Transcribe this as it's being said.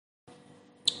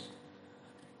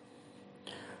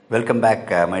Welcome back,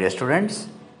 my dear students.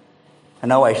 And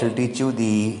now I shall teach you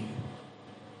the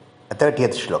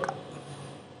 30th shloka.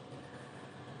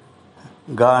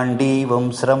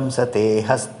 Gandivam sramsate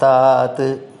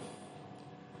hastat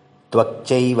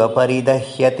tvakchaiva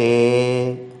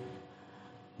paridahyate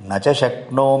nacha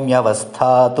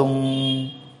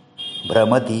shaknomyavasthatum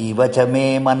brahmativa cha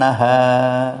me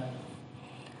manaha.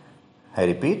 I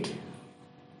repeat.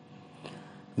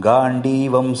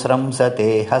 Gandivam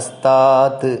sramsate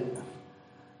hastat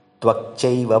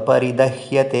tvakchaiva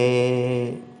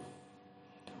paridahyate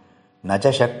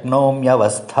nacha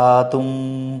shaknomyavasthatum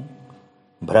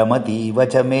brahmativa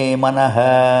cha me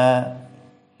manaha.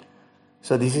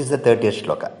 So this is the 30th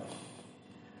shloka.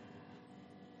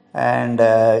 And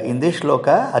in this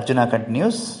shloka, Arjuna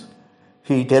continues.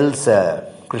 He tells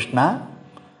Krishna,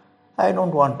 I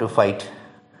don't want to fight.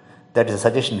 That is a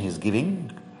suggestion he is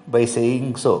giving by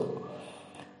saying so.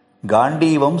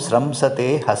 Gandivam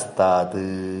sramsate hastat.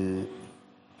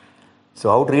 So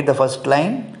how to read the first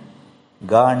line?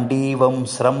 Gandivam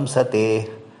sramsate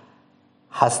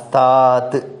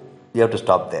hastat. You have to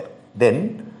stop there.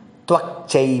 Then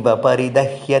tvakchaiva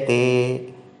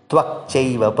paridahyate.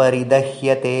 Tvakchaiva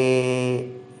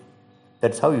paridahyate.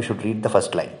 That's how you should read the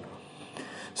first line.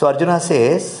 So Arjuna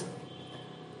says,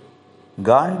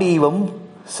 Gandivam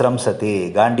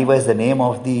sramsate. Gandiva is the name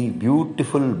of the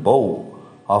beautiful bow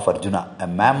of Arjuna, a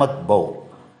mammoth bow,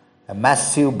 a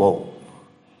massive bow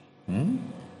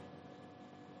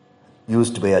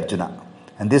used by Arjuna.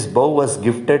 And this bow was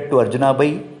gifted to Arjuna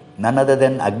by none other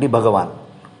than Agni Bhagavan.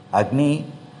 Agni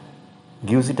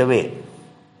gives it away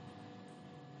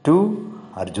to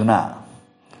Arjuna.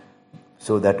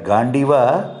 So that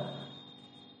Gandiva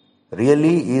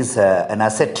really is an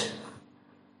asset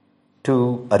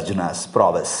to Arjuna's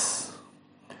prowess.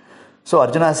 So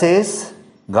Arjuna says,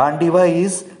 Gandiva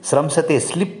is sramsate,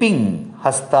 slipping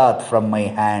hastat from my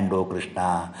hand, O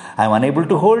Krishna. I am unable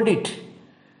to hold it.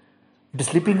 It is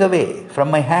slipping away from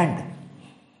my hand.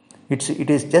 It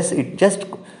just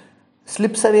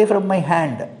slips away from my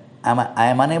hand. I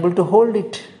am unable to hold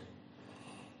it.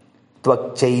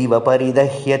 Tvakchaiva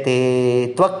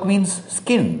paridahyate. Tvak means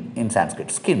skin in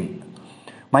Sanskrit. Skin.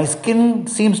 My skin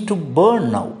seems to burn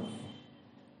now.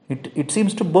 It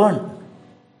seems to burn.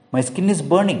 My skin is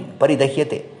burning.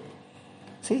 Paridahyate.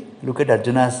 See, look at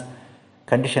Arjuna's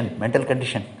condition, mental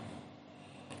condition.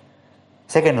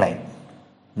 Second line.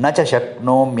 Nacha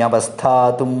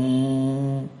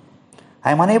shaknomyavasthatum.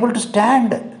 I am unable to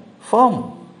stand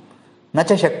firm.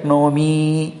 Nacha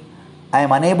shaknomi. I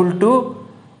am unable to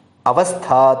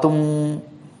avasthatum.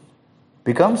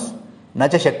 Becomes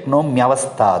Nacha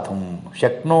shaknomyavasthatum.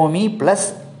 Shaknomi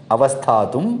plus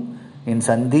avasthatum. In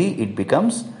Sandhi, it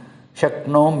becomes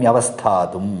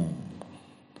Shaknomyavasthatum.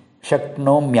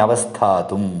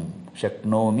 Shaknomyavasthatum.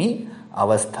 Shaknomi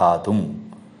avasthatum.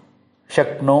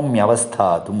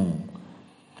 Shaknomyavasthatum.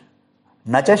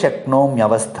 Nacha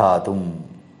shaknomyavasthatum.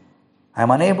 I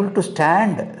am unable to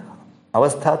stand.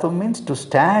 Avasthatum means to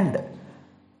stand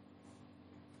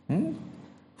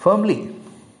firmly.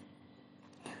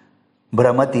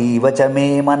 Brahmativa cha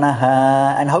me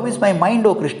manaha. And how is my mind,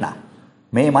 O Krishna?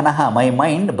 Me manaha, my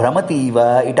mind,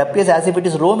 brahmativa, it appears as if it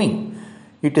is roaming.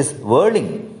 It is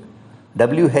whirling.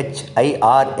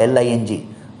 WHIRLING.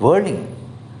 Whirling.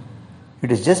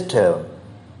 It is just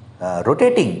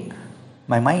rotating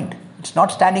my mind. It's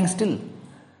not standing still.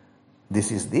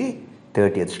 This is the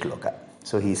 30th shloka.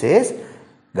 So he says,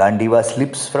 Gandiva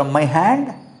slips from my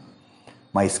hand.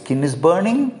 My skin is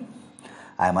burning.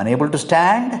 I am unable to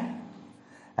stand.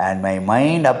 And my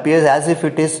mind appears as if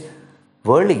it is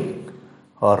whirling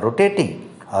or rotating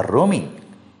or roaming.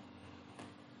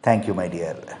 Thank you, my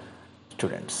dear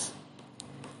students.